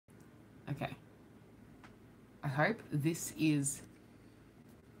Okay. I hope this is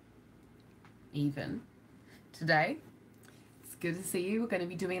even. Today, it's good to see you. We're going to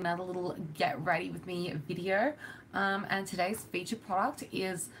be doing another little get ready with me video. And today's featured product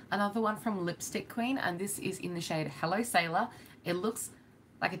is another one from Lipstick Queen, and this is in the shade Hello Sailor. It looks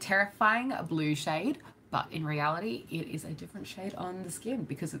like a terrifying blue shade, but in reality it is a different shade on the skin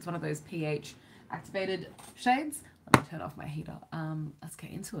because it's one of those pH activated shades. Let me turn off my heater. Let's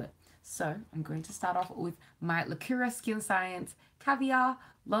get into it. So I'm going to start off with my Lacura Skin Science Caviar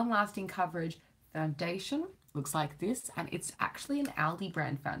Long Lasting Coverage Foundation. Looks like this, and it's actually an Aldi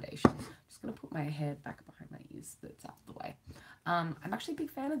brand foundation. I'm just going to put my hair back behind my ears so it's out of the way. I'm actually a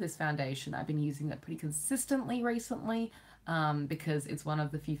big fan of this foundation. I've been using it pretty consistently recently because it's one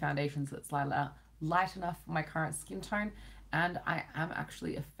of the few foundations that's light enough for my current skin tone, and I am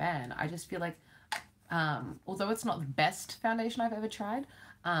actually a fan. I just feel like although it's not the best foundation I've ever tried,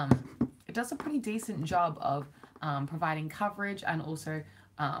 it does a pretty decent job of providing coverage, and also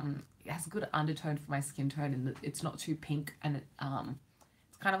it has a good undertone for my skin tone, and it's not too pink, and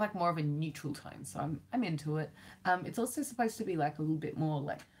it's kind of like more of a neutral tone, so I'm into it. It's also supposed to be like a little bit more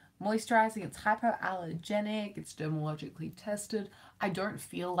like moisturizing. It's hypoallergenic, it's dermatologically tested. I don't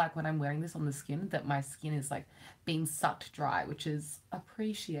feel like when I'm wearing this on the skin that my skin is like being sucked dry, which is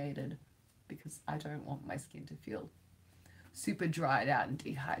appreciated because I don't want my skin to feel super dried out and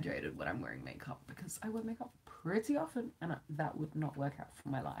dehydrated when I'm wearing makeup, because I wear makeup pretty often and that would not work out for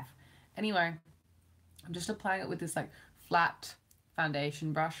my life. Anyway, I'm just applying it with this like flat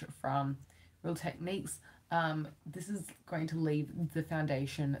foundation brush from Real Techniques. This is going to leave the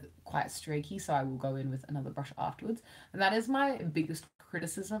foundation quite streaky, so I will go in with another brush afterwards. And that is my biggest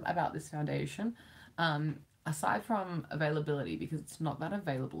criticism about this foundation. Aside from availability, because it's not that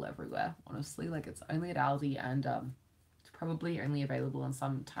available everywhere, honestly. Like, it's only at Aldi, and it's probably only available on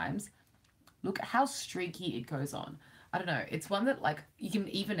some times. Look at how streaky it goes on. I don't know. It's one that, like, you can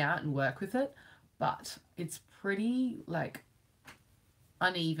even out and work with it, but it's pretty, like,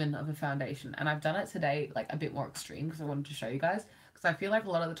 uneven of a foundation. And I've done it today, like, a bit more extreme because I wanted to show you guys. Because I feel like a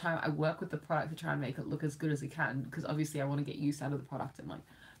lot of the time I work with the product to try and make it look as good as it can, because obviously I want to get use out of the product and, like,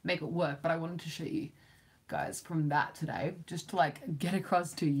 make it work. But I wanted to show you guys from that today, just to, like, get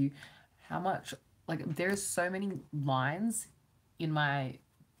across to you how much, like, there's so many lines in my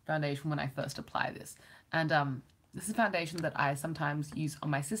foundation when I first apply this. And this is a foundation that I sometimes use on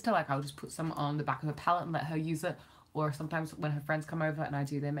my sister. Like, I'll just put some on the back of a palette and let her use it, or sometimes when her friends come over and I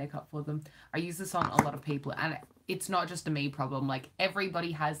do their makeup for them. I use this on a lot of people, and it's not just a me problem. Like,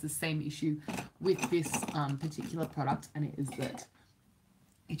 everybody has the same issue with this particular product, and it is that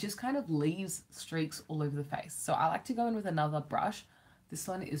it just kind of leaves streaks all over the face. So I like to go in with another brush. This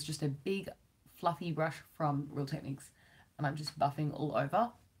one is just a big fluffy brush from Real Techniques, and I'm just buffing all over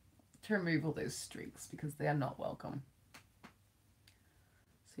to remove all those streaks because they are not welcome.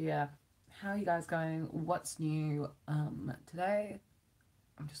 So yeah, how are you guys going? What's new today?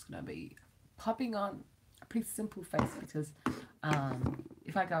 I'm just gonna be popping on a pretty simple face because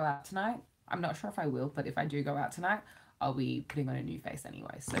if I go out tonight, I'm not sure if I will, but if I do go out tonight, I'll be putting on a new face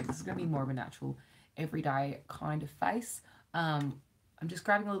anyway. So this is gonna be more of a natural, everyday kind of face. I'm just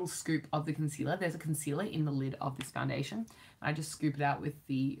grabbing a little scoop of the concealer. There's a concealer in the lid of this foundation. And I just scoop it out with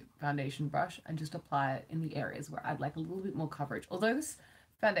the foundation brush and just apply it in the areas where I'd like a little bit more coverage. Although this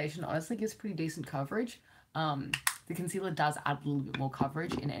foundation honestly gives pretty decent coverage, the concealer does add a little bit more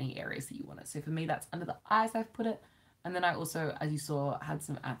coverage in any areas that you want it. So for me, that's under the eyes I've put it. And then I also, as you saw, had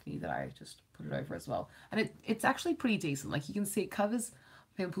some acne that I just put it over as well. And it's actually pretty decent. Like, you can see it covers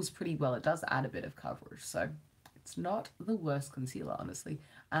pimples pretty well. It does add a bit of coverage. So it's not the worst concealer, honestly.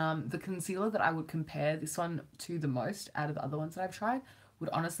 The concealer that I would compare this one to the most out of the other ones that I've tried would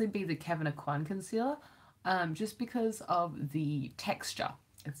honestly be the Kevin Aucoin concealer, just because of the texture.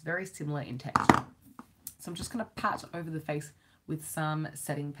 It's very similar in texture. So I'm just going to pat over the face with some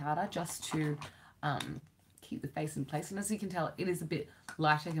setting powder just to keep the face in place. And as you can tell, it is a bit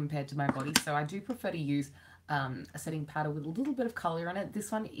lighter compared to my body, so I do prefer to use a setting powder with a little bit of colour in it.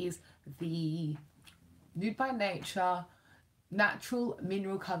 This one is the Nude by Nature Natural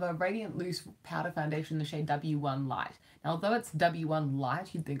Mineral Cover Radiant Loose Powder Foundation in the shade W1 Light. Now, although it's W1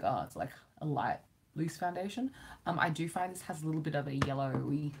 Light, you'd think, oh, it's like a light loose foundation. I do find this has a little bit of a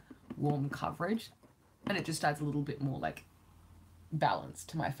yellowy warm coverage, and it just adds a little bit more like balance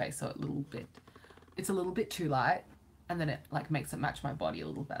to my face. So it's a little bit too light, and then it like makes it match my body a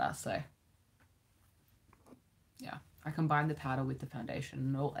little better. So yeah, I combine the powder with the foundation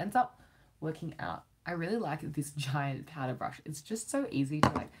and it all ends up working out. I really like this giant powder brush. It's just so easy to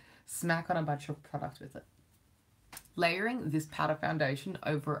like smack on a bunch of product with it. Layering this powder foundation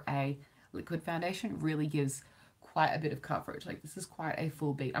over a liquid foundation really gives quite a bit of coverage. Like this is quite a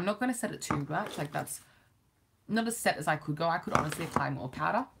full beat. I'm not going to set it too much. Like that's not as set as I could go. I could honestly apply more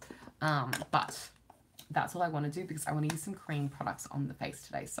powder, but that's all I want to do because I want to use some cream products on the face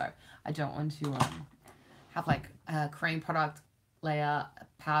today. So I don't want to have like a cream product layer, a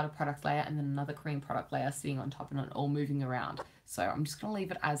powder product layer, and then another cream product layer sitting on top and not all moving around. So I'm just going to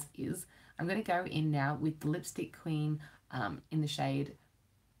leave it as is. I'm going to go in now with the Lipstick Queen in the shade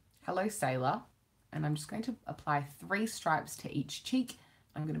Hello Sailor, and I'm just going to apply 3 stripes to each cheek.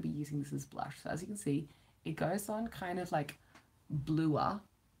 I'm going to be using this as blush. So as you can see, it goes on kind of like bluer.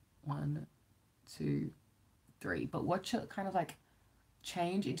 1, 2, 3. But watch it kind of like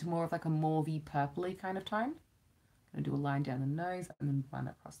change into more of like a mauvey purpley kind of tone. I'm going to do a line down the nose and then one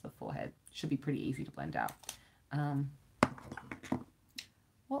across the forehead. Should be pretty easy to blend out.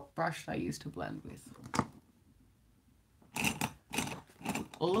 What brush should I use to blend with?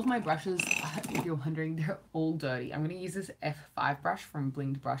 All of my brushes, if you're wondering, they're all dirty. I'm going to use this F5 brush from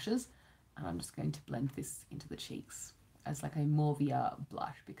Blinged Brushes, and I'm just going to blend this into the cheeks as like a mauvier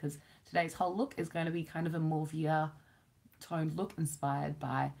blush, because today's whole look is going to be kind of a mauvier toned look inspired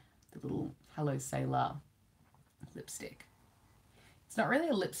by the little Hello Sailor lipstick. It's not really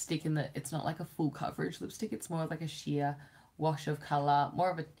a lipstick in that it's not like a full coverage lipstick. It's more like a sheer wash of color, more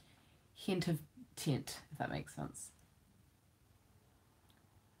of a hint of tint, if that makes sense.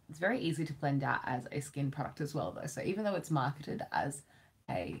 It's very easy to blend out as a skin product as well though. So even though it's marketed as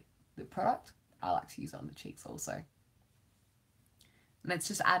a lip product, I like to use it on the cheeks also. And it's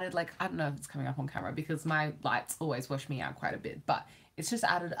just added, like, I don't know if it's coming up on camera because my lights always wash me out quite a bit, but it's just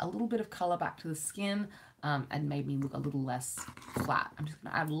added a little bit of color back to the skin and made me look a little less flat. I'm just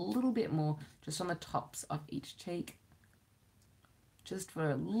going to add a little bit more just on the tops of each cheek, just for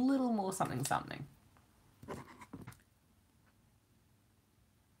a little more something something.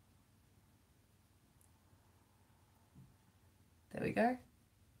 There we go.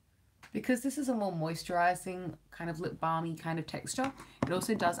 Because this is a more moisturizing kind of lip balmy kind of texture, it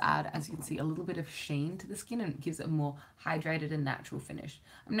also does add, as you can see, a little bit of sheen to the skin and it gives it a more hydrated and natural finish.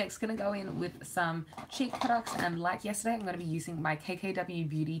 I'm next going to go in with some cheek products, and like yesterday, I'm going to be using my KKW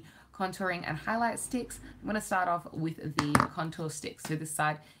Beauty contouring and highlight sticks. I'm going to start off with the contour sticks. So this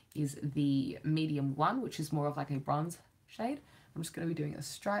side is the medium one, which is more of like a bronze shade. I'm just going to be doing a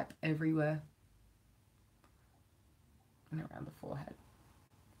stripe everywhere and around the forehead.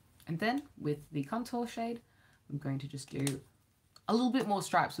 And then with the contour shade, I'm going to just do a little bit more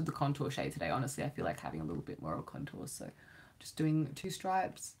stripes with the contour shade today. Honestly, I feel like having a little bit more contour. So just doing 2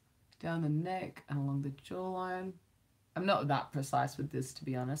 stripes down the neck and along the jawline. I'm not that precise with this, to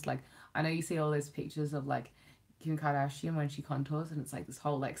be honest. Like, I know you see all those pictures of like Kim Kardashian when she contours and it's like this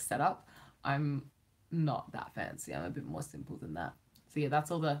whole like setup. I'm not that fancy. I'm a bit more simple than that. So yeah,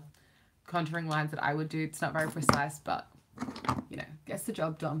 that's all the contouring lines that I would do. It's not very precise, but you know, gets the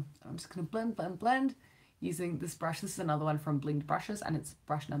job done. I'm just going to blend, blend, blend using this brush. This is another one from Blinged Brushes and it's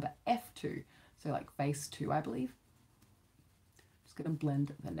brush number F2. So like face 2, I believe. Just going to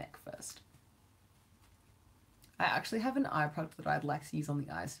blend the neck first. I actually have an eye product that I'd like to use on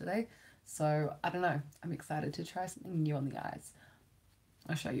the eyes today. So I don't know. I'm excited to try something new on the eyes.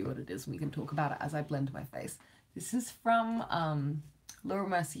 I'll show you what it is and we can talk about it as I blend my face. This is from Laura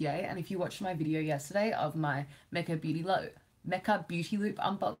Mercier, and if you watched my video yesterday of my Mecca Beauty Loop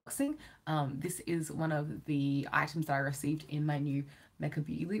unboxing, this is one of the items that I received in my new Mecca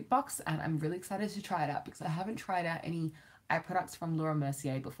Beauty Loop box, and I'm really excited to try it out because I haven't tried out any eye products from Laura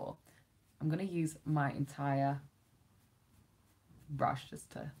Mercier before. I'm going to use my entire brush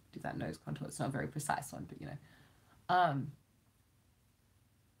just to do that nose contour. It's not a very precise one, but you know.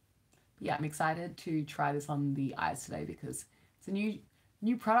 Yeah, I'm excited to try this on the eyes today because it's a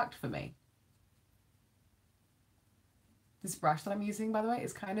new product for me. This brush that I'm using, by the way,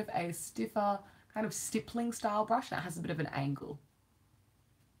 is kind of a stiffer, kind of stippling style brush, and it has a bit of an angle.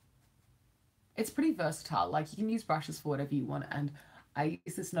 It's pretty versatile. Like, you can use brushes for whatever you want, and I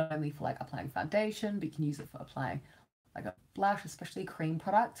use this not only for like applying foundation, but you can use it for applying like a blush, especially cream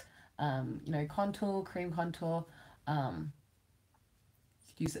product. You know, contour, cream contour. You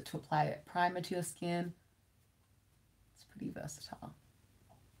could use it to apply a primer to your skin. It's pretty versatile.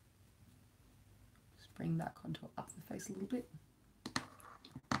 Just bring that contour up the face a little bit,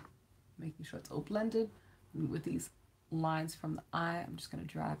 making sure it's all blended. And with these lines from the eye, I'm just going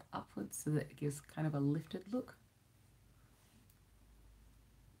to drag upwards so that it gives kind of a lifted look.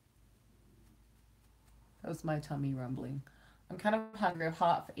 That was my tummy rumbling. I'm kind of hungry. I've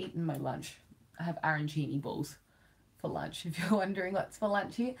half eaten my lunch. I have arancini balls for lunch. If you're wondering what's for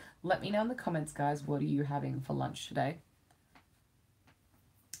lunch here, let me know in the comments, guys. What are you having for lunch today?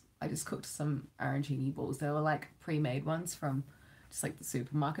 I just cooked some arancini balls. They were like pre-made ones from just like the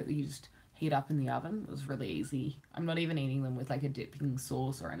supermarket that you just heat up in the oven. It was really easy. I'm not even eating them with like a dipping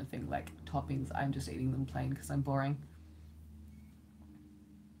sauce or anything like toppings. I'm just eating them plain because I'm boring.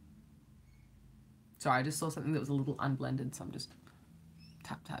 Sorry, I just saw something that was a little unblended, so I'm just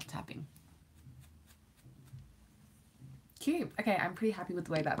tapping. Cute. Okay, I'm pretty happy with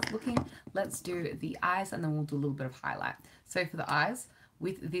the way that's looking. Let's do the eyes and then we'll do a little bit of highlight. So for the eyes,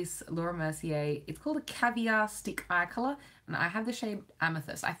 with this Laura Mercier, it's called a Caviar Stick Eye Color, and I have the shade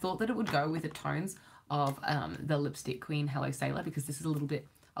Amethyst. I thought that it would go with the tones of the Lipstick Queen Hello Sailor, because this is a little bit,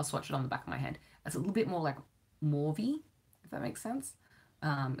 I'll swatch it on the back of my hand. It's a little bit more like mauvey, if that makes sense.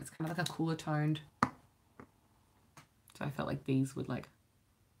 It's kind of like a cooler toned. So I felt like these would like,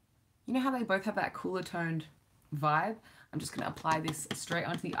 you know how they both have that cooler toned vibe? I'm just going to apply this straight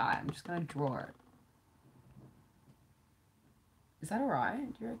onto the eye. I'm just going to draw it. Is that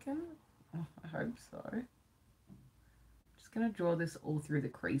alright, do you reckon? Oh, I hope so. I'm just going to draw this all through the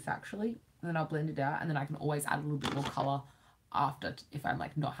crease actually, and then I'll blend it out, and then I can always add a little bit more colour after if I'm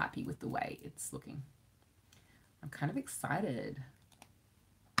like not happy with the way it's looking. I'm kind of excited.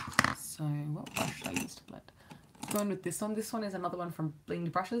 So what brush should I use to blend? I'm going with this one. This one is another one from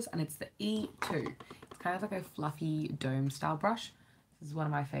Blinged Brushes, and it's the E2. It's kind of like a fluffy dome style brush. This is one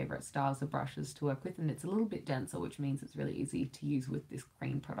of my favourite styles of brushes to work with, and it's a little bit denser, which means it's really easy to use with this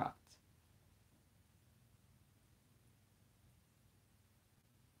cream product.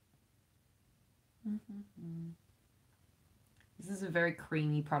 This is a very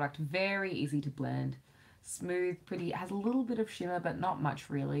creamy product, very easy to blend, smooth, pretty. It has a little bit of shimmer, but not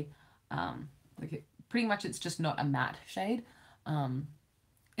much really. Pretty much it's just not a matte shade.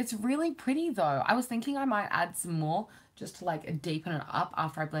 It's really pretty though. I was thinking I might add some more just to like deepen it up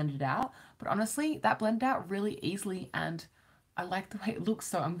after I blend it out. But honestly, that blended out really easily and I like the way it looks.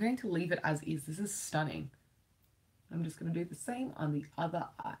 So I'm going to leave it as is. This is stunning. I'm just going to do the same on the other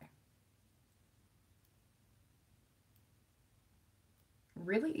eye.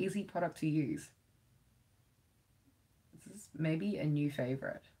 Really easy product to use. This is maybe a new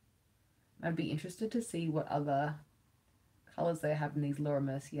favorite. I'd be interested to see what other colors they have in these Laura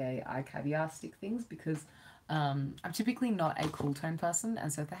Mercier eye caviar stick things, because I'm typically not a cool tone person,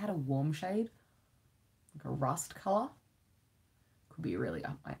 and so if they had a warm shade, like a rust color, could be really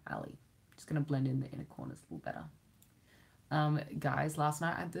up my alley. Just gonna blend in the inner corners a little better. Guys, last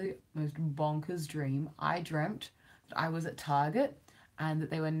night I had the most bonkers dream. I dreamt that I was at Target and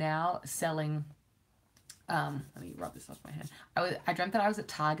that they were now selling, let me rub this off my hand. I dreamt that I was at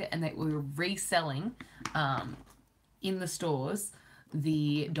Target and that we were reselling in the stores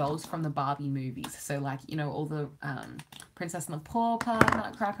the dolls from the Barbie movies. So like, you know, all the Princess and the Pauper,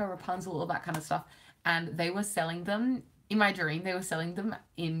 Nutcracker, Rapunzel, all that kind of stuff. And they were selling them, in my dream, they were selling them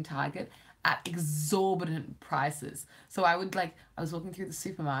in Target at exorbitant prices. So I was walking through the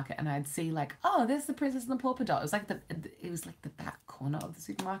supermarket and I'd see like, oh, there's the Princess and the Pauper doll. It was like the back corner of the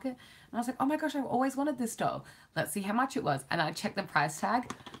supermarket. And I was like, oh my gosh, I've always wanted this doll. Let's see how much it was. And I checked the price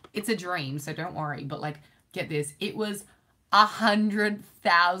tag. It's a dream, so don't worry. But like, get this, it was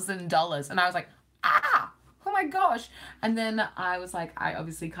 $100,000. And I was like, ah, oh my gosh. And then I was like, I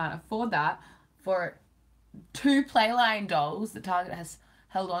obviously can't afford that for 2 Playline dolls that Target has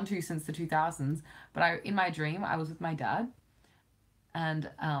held on to since the 2000s. But in my dream, I was with my dad. And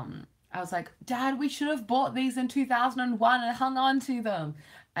I was like, Dad, we should have bought these in 2001 and hung on to them.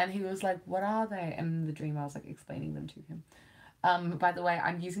 And he was like, what are they? And in the dream, I was like explaining them to him. By the way,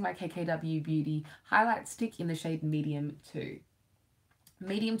 I'm using my KKW Beauty highlight stick in the shade Medium 2.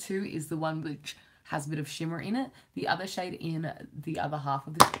 Medium 2 is the one which has a bit of shimmer in it. The other shade in the other half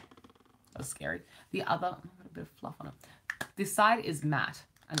of this, that was scary. The other, a bit of fluff on it. This side is matte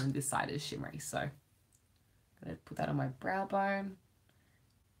and then this side is shimmery. So I'm going to put that on my brow bone,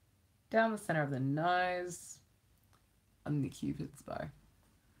 down the center of the nose, on the Cupid's bow.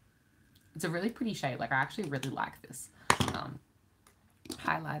 It's a really pretty shade. Like I actually really like this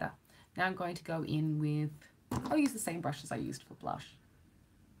highlighter. Now I'm going to go in with, I'll use the same brush as I used for blush.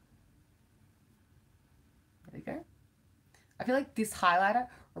 There we go. I feel like this highlighter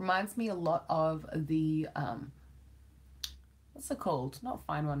reminds me a lot of the, what's it called? Not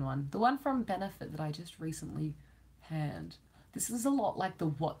Fine One. The one from Benefit that I just recently panned. This is a lot like the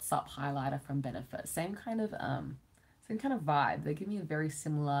What's Up highlighter from Benefit. Same kind of vibe. They give me a very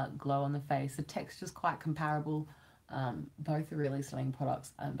similar glow on the face. The texture's quite comparable. Both are really stunning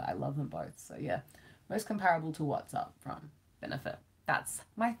products and I love them both. So yeah, most comparable to What's Up from Benefit. That's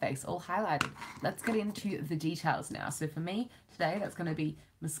my face all highlighted. Let's get into the details now. So for me today, that's going to be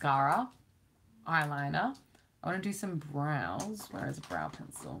mascara, eyeliner, I want to do some brows. Where is a brow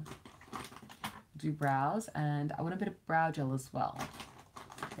pencil? Do brows, and I want a bit of brow gel as well.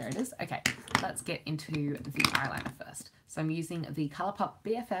 There it is. Okay, let's get into the eyeliner first. So I'm using the Colourpop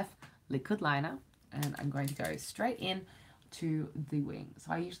BFF liquid liner, and I'm going to go straight in to the wing.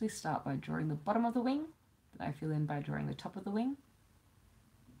 So I usually start by drawing the bottom of the wing, then I fill in by drawing the top of the wing.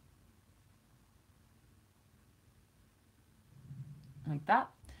 Like that.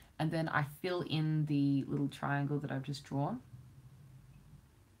 And then I fill in the little triangle that I've just drawn.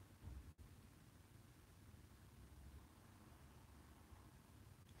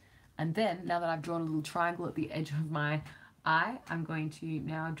 And then, now that I've drawn a little triangle at the edge of my eye, I'm going to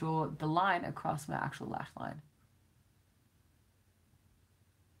now draw the line across my actual lash line.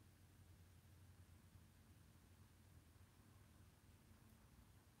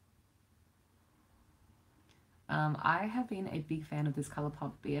 I have been a big fan of this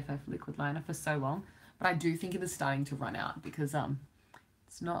Colourpop BFF liquid liner for so long, but I do think it is starting to run out because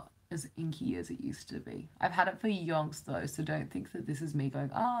it's not as inky as it used to be. I've had it for yonks though, so don't think that this is me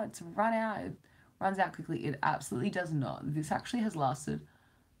going, oh, it's run out, it runs out quickly. It absolutely does not. This actually has lasted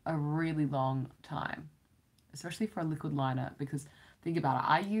a really long time, especially for a liquid liner, because think about it,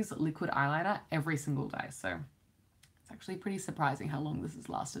 I use liquid eyeliner every single day, so it's actually pretty surprising how long this has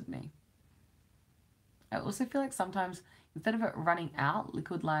lasted me. I also feel like sometimes, instead of it running out,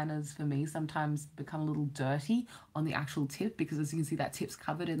 liquid liners for me sometimes become a little dirty on the actual tip, because as you can see, that tip's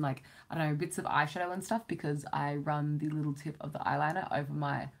covered in, like, I don't know, bits of eyeshadow and stuff, because I run the little tip of the eyeliner over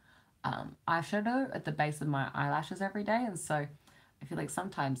my eyeshadow at the base of my eyelashes every day. And so I feel like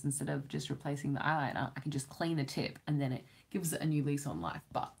sometimes, instead of just replacing the eyeliner, I can just clean the tip and then it gives it a new lease on life.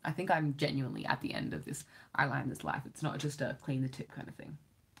 But I think I'm genuinely at the end of this eyeliner's life. It's not just a clean the tip kind of thing.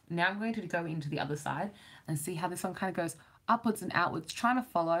 Now I'm going to go into the other side and see how this one kind of goes upwards and outwards, trying to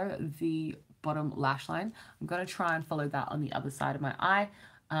follow the bottom lash line. I'm going to try and follow that on the other side of my eye.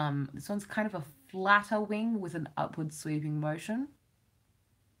 This one's kind of a flatter wing with an upward sweeping motion.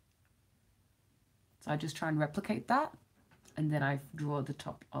 So I just try and replicate that, and then I draw the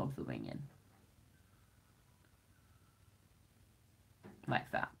top of the wing in. Like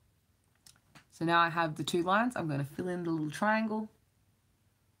that. So now I have the two lines. I'm going to fill in the little triangle.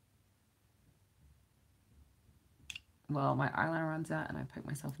 Well, my eyeliner runs out and I poke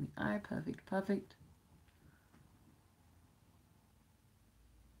myself in the eye. Perfect, perfect.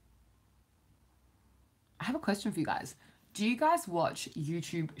 I have a question for you guys. Do you guys watch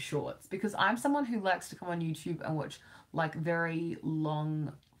YouTube shorts? Because I'm someone who likes to come on YouTube and watch like very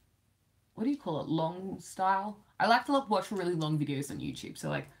long, what do you call it? Long style. I like to watch really long videos on YouTube. So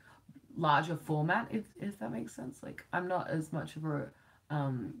like larger format, if that makes sense. Like I'm not as much of a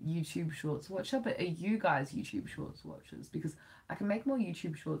YouTube shorts watcher, but are you guys YouTube shorts watchers? Because I can make more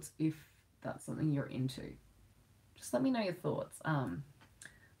YouTube shorts if that's something you're into. Just let me know your thoughts.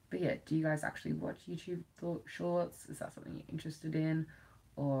 But yeah, do you guys actually watch YouTube shorts? Is that something you're interested in?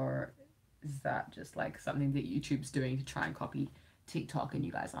 Or is that just like something that YouTube's doing to try and copy TikTok and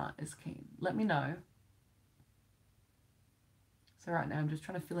you guys aren't as keen? Let me know. So right now I'm just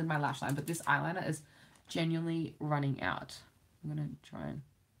trying to fill in my lash line, but this eyeliner is genuinely running out. I'm going to try and...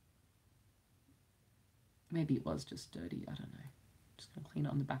 Maybe it was just dirty. I don't know. Just going to clean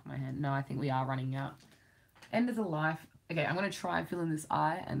it on the back of my hand. No, I think we are running out. End of the life. Okay, I'm going to try and fill in this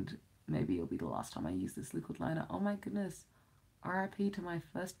eye, and maybe it'll be the last time I use this liquid liner. Oh my goodness. RIP to my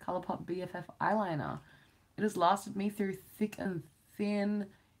first Colourpop BFF eyeliner. It has lasted me through thick and thin.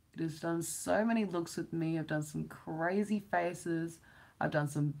 It has done so many looks with me. I've done some crazy faces. I've done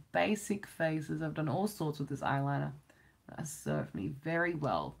some basic faces. I've done all sorts with this eyeliner. It has served me very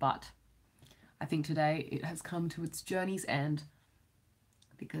well, but I think today it has come to its journey's end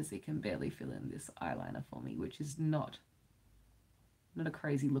because it can barely fill in this eyeliner for me, which is not a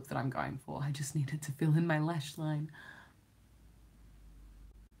crazy look that I'm going for. I just needed to fill in my lash line.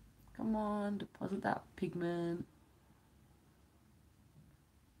 Come on, deposit that pigment.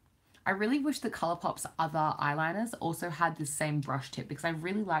 I really wish the Colourpop's other eyeliners also had the same brush tip, because I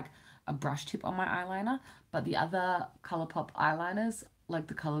really like a brush tip on my eyeliner, but the other Colourpop eyeliners, like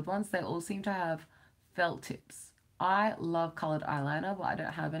the coloured ones, they all seem to have felt tips. I love coloured eyeliner, but I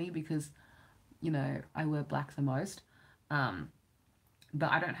don't have any because, you know, I wear black the most. But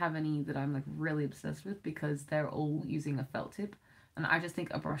I don't have any that I'm like really obsessed with because they're all using a felt tip. And I just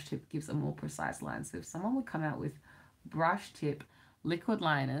think a brush tip gives a more precise line. So if someone would come out with brush tip liquid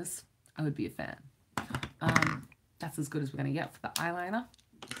liners, I would be a fan. That's as good as we're going to get for the eyeliner.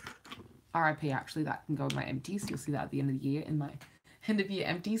 RIP, actually, that can go in my empties. You'll see that at the end of the year in my end of year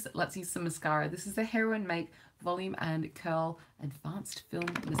empties. Let's use some mascara. This is the Heroin Make Volume and Curl Advanced Film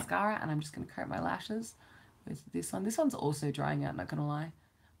Mascara, and I'm just going to coat my lashes Where's this one? This one's also drying out, not gonna lie.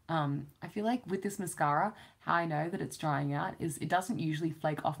 I feel like with this mascara, how I know that it's drying out is it doesn't usually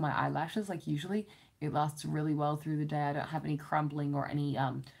flake off my eyelashes. Like usually it lasts really well through the day. I don't have any crumbling or any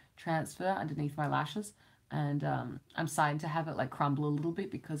transfer underneath my lashes. And I'm starting to have it like crumble a little bit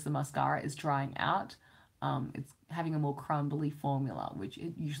because the mascara is drying out. It's having a more crumbly formula, which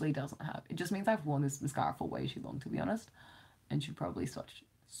it usually doesn't have. It just means I've worn this mascara for way too long, to be honest, and should probably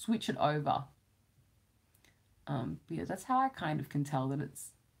switch it over. But yeah, that's how I kind of can tell that it's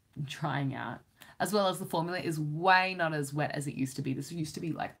drying out. As well as the formula is way not as wet as it used to be. This used to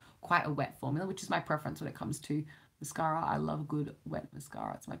be like quite a wet formula, which is my preference when it comes to mascara. I love a good wet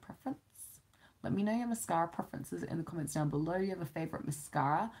mascara. It's my preference. Let me know your mascara preferences in the comments down below. Do you have a favorite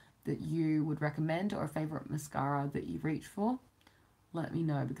mascara that you would recommend or a favorite mascara that you reach for? Let me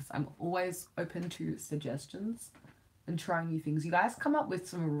know because I'm always open to suggestions and trying new things. You guys come up with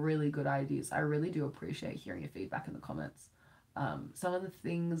some really good ideas. I really do appreciate hearing your feedback in the comments. Some of the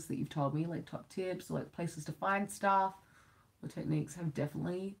things that you've told me, like top tips or like places to find stuff or techniques, have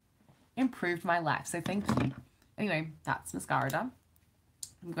definitely improved my life. So thank you. Anyway, that's mascara done.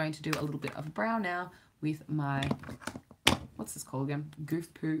 I'm going to do a little bit of brow now with my, what's this called again?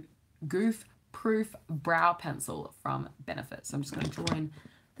 Goof Proof Brow Pencil from Benefit. So I'm just going to draw in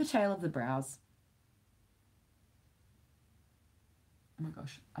the tail of the brows. Oh my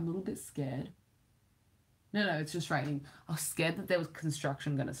gosh, I'm a little bit scared. No, it's just raining. I was scared that there was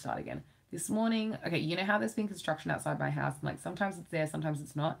construction going to start again. This morning, okay, you know how there's been construction outside my house? And like sometimes it's there, sometimes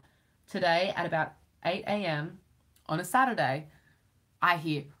it's not. Today at about 8 a.m. on a Saturday, I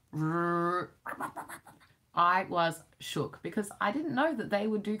hear I was shook because I didn't know that they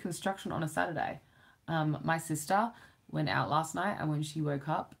would do construction on a Saturday. My sister went out last night and when she woke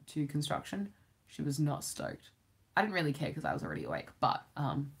up to construction, she was not stoked. I didn't really care because I was already awake, but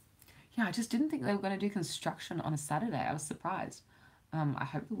yeah, I just didn't think they were going to do construction on a Saturday. I was surprised. I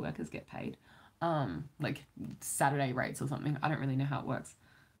hope the workers get paid. Like Saturday rates or something. I don't really know how it works.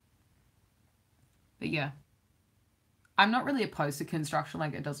 But yeah, I'm not really opposed to construction.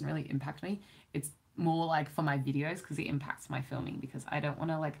 Like it doesn't really impact me. It's more like for my videos because it impacts my filming because I don't want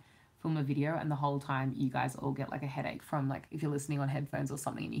to like film a video and the whole time you guys all get like a headache from like if you're listening on headphones or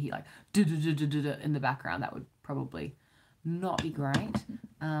something and you hear like in the background. That would probably not be great.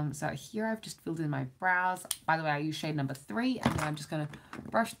 So here I've just filled in my brows. By the way, I use shade number 3 and then I'm just going to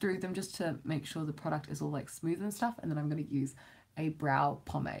brush through them just to make sure the product is all like smooth and stuff, and then I'm going to use a brow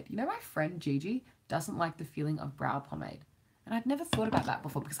pomade. You know, my friend Gigi doesn't like the feeling of brow pomade, and I'd never thought about that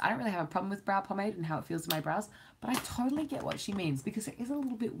before because I don't really have a problem with brow pomade and how it feels to my brows, but I totally get what she means because it is a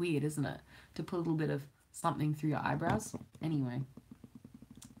little bit weird, isn't it, to put a little bit of something through your eyebrows. Anyway,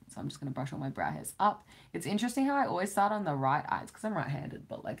 so I'm just going to brush all my brow hairs up. It's interesting how I always start on the right eye. It's because I'm right-handed,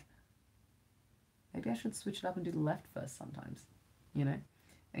 but like, maybe I should switch it up and do the left first sometimes, you know?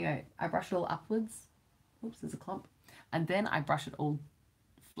 Anyway, I brush it all upwards. Oops, there's a clump. And then I brush it all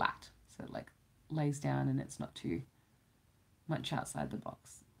flat. So it like lays down and it's not too much outside the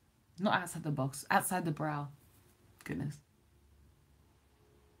box. Not outside the box, outside the brow. Goodness.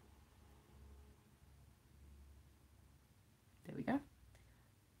 There we go.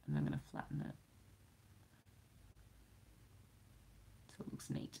 And I'm going to flatten it so it looks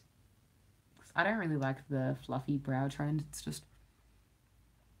neat. I don't really like the fluffy brow trend. It's just,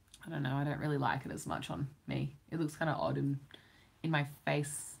 I don't know, I don't really like it as much on me. It looks kind of odd in my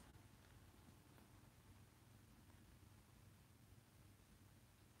face.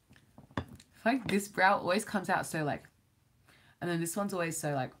 I feel like this brow always comes out so like, and then this one's always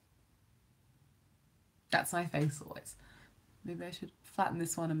so like, that's my face always. Maybe I should flatten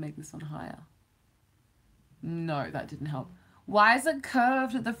this one and make this one higher. No, that didn't help. Why is it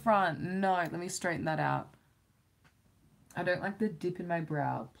curved at the front? No, let me straighten that out. I don't like the dip in my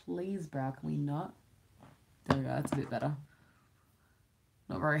brow. Please, brow, can we not? There we go, that's a bit better.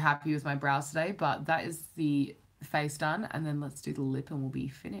 Not very happy with my brows today, but that is the face done. And then let's do the lip and we'll be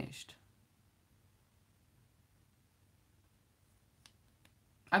finished.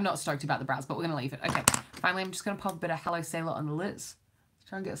 I'm not stoked about the brows, but we're going to leave it. Okay, finally, I'm just going to pop a bit of Hello Sailor on the lips.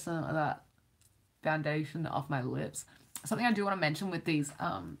 Try and get some of that foundation off my lips. Something I do want to mention with these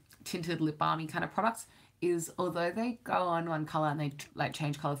tinted lip balmy kind of products is although they go on one color and they like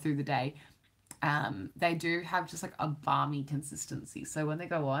change color through the day, they do have just like a balmy consistency. So when they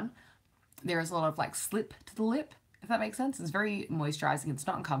go on, there is a lot of like slip to the lip, if that makes sense. It's very moisturizing. It's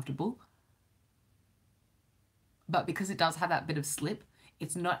not uncomfortable. But because it does have that bit of slip,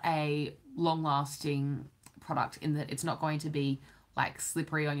 it's not a long-lasting product in that it's not going to be like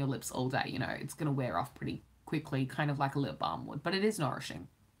slippery on your lips all day. You know, it's going to wear off pretty quickly, kind of like a lip balm would, but it is nourishing.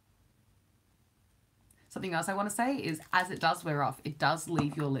 Something else I want to say is, as it does wear off, it does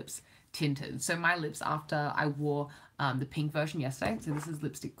leave your lips tinted. So my lips, after I wore the pink version yesterday, so this is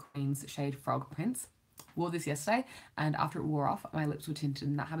Lipstick Queen's shade Frog Prince, wore this yesterday, and after it wore off, my lips were tinted,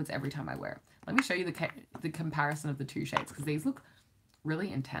 and that happens every time I wear it. Let me show you the comparison of the two shades, because these look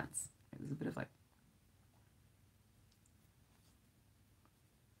really intense. There's a bit of like,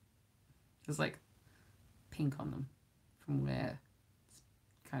 there's like pink on them from where it's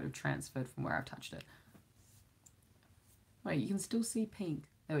kind of transferred from where I've touched it. Wait, you can still see pink.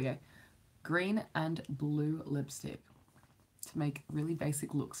 There we go. Green and blue lipstick to make really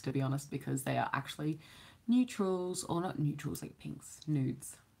basic looks, to be honest, because they are actually neutrals, or not neutrals, like pinks,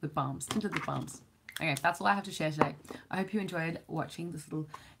 nudes, the bumps, into the bumps. Okay, that's all I have to share today. I hope you enjoyed watching this little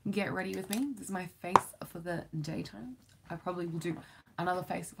get ready with me. This is my face for the daytime. I probably will do another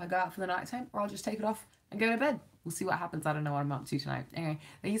face if I go out for the nighttime, or I'll just take it off and go to bed. We'll see what happens. I don't know what I'm up to tonight. Anyway,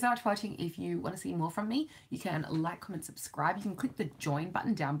 thank you so much for watching. If you want to see more from me, you can like, comment, subscribe. You can click the join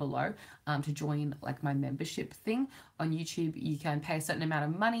button down below to join like my membership thing on YouTube. You can pay a certain amount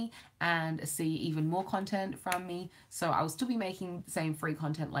of money and see even more content from me. So I will still be making the same free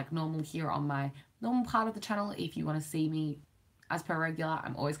content like normal here on my normal part of the channel. If you want to see me as per regular,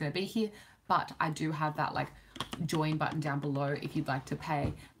 I'm always going to be here. But I do have that like join button down below if you'd like to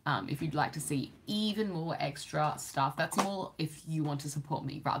pay, if you'd like to see even more extra stuff. That's more if you want to support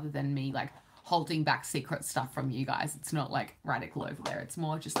me rather than me like holding back secret stuff from you guys. It's not like radical over there. It's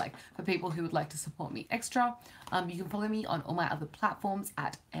more just like for people who would like to support me extra. You can follow me on all my other platforms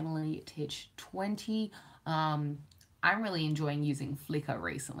at EmilyTitch20. I'm really enjoying using Flickr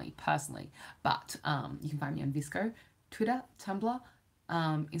recently, personally, but you can find me on Visco, Twitter, Tumblr,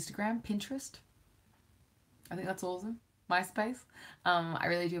 Instagram, Pinterest. I think that's awesome. MySpace. I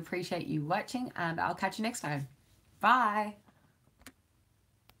really do appreciate you watching, and I'll catch you next time. Bye.